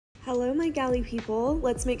Hello, my galley people.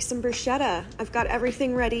 Let's make some bruschetta. I've got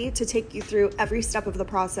everything ready to take you through every step of the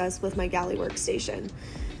process with my Galley Workstation.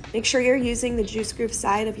 Make sure you're using the juice groove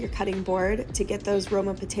side of your cutting board to get those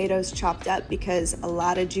Roma potatoes chopped up because a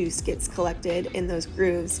lot of juice gets collected in those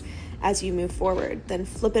grooves as you move forward. Then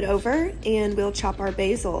flip it over and we'll chop our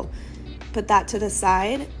basil. Put that to the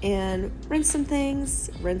side and rinse some things,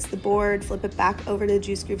 rinse the board, flip it back over to the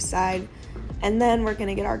juice groove side, and then we're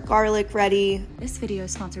gonna get our garlic ready. This video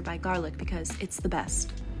is sponsored by garlic because it's the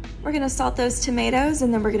best. We're gonna salt those tomatoes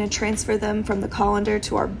and then we're gonna transfer them from the colander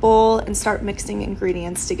to our bowl and start mixing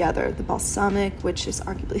ingredients together. The balsamic, which is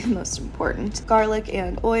arguably the most important, garlic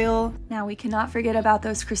and oil. Now we cannot forget about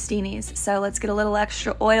those crostinis. So let's get a little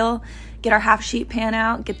extra oil, get our half sheet pan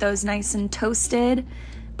out, get those nice and toasted,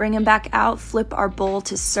 bring them back out, flip our bowl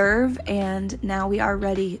to serve, and now we are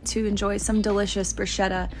ready to enjoy some delicious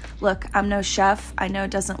bruschetta. Look, I'm no chef. I know it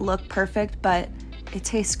doesn't look perfect, but it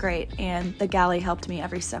tastes great, and the galley helped me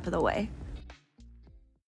every step of the way.